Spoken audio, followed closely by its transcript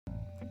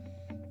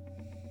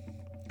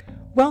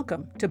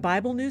Welcome to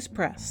Bible News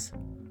Press.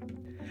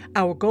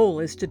 Our goal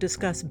is to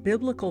discuss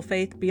biblical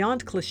faith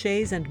beyond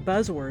cliches and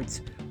buzzwords,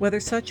 whether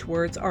such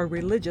words are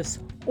religious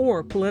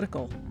or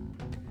political.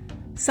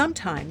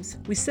 Sometimes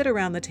we sit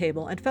around the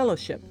table and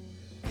fellowship.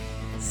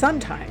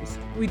 Sometimes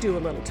we do a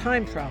little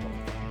time travel.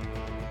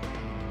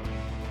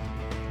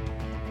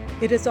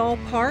 It is all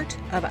part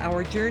of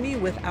our journey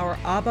with our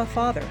Abba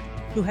Father,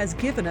 who has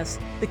given us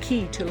the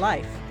key to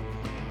life.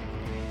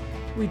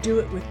 We do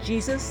it with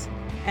Jesus,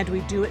 and we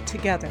do it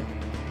together.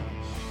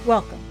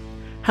 Welcome.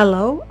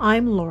 Hello,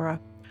 I'm Laura.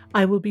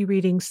 I will be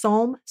reading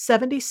Psalm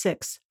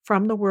 76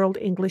 from the World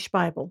English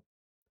Bible.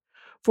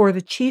 For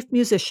the chief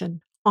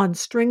musician, on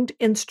stringed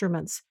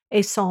instruments,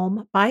 a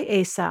psalm by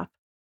Asaph,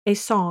 a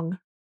song.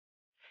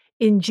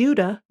 In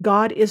Judah,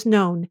 God is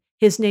known.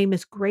 His name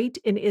is great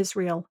in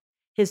Israel.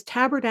 His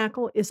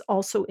tabernacle is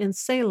also in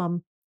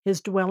Salem,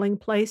 his dwelling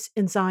place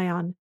in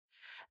Zion.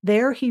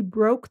 There he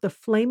broke the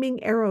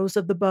flaming arrows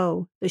of the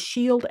bow, the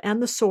shield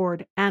and the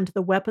sword, and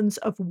the weapons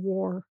of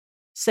war.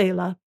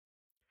 Selah.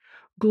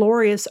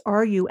 Glorious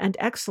are you and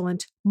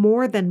excellent,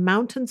 more than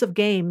mountains of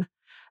game.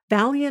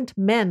 Valiant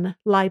men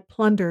lie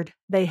plundered,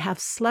 they have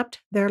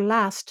slept their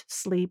last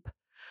sleep.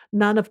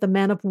 None of the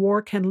men of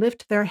war can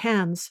lift their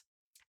hands.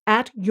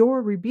 At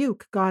your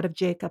rebuke, God of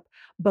Jacob,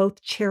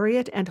 both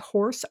chariot and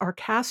horse are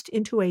cast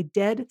into a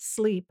dead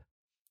sleep.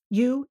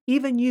 You,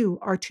 even you,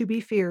 are to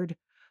be feared.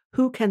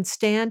 Who can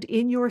stand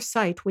in your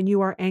sight when you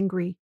are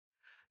angry?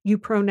 You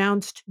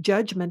pronounced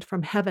judgment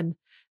from heaven.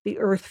 The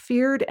earth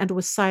feared and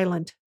was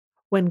silent.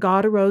 When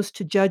God arose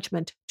to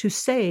judgment to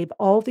save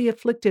all the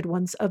afflicted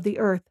ones of the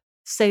earth,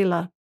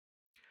 Selah.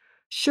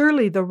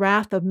 Surely the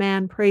wrath of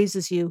man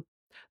praises you.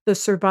 The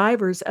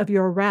survivors of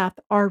your wrath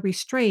are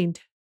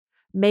restrained.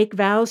 Make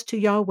vows to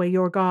Yahweh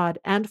your God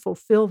and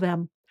fulfill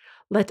them.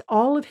 Let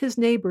all of his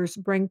neighbors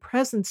bring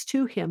presents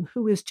to him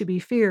who is to be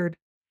feared.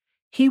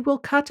 He will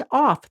cut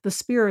off the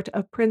spirit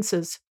of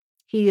princes.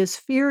 He is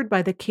feared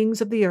by the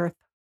kings of the earth.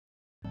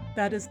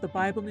 That is the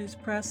Bible News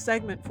Press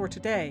segment for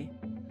today,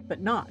 but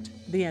not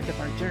the end of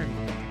our journey.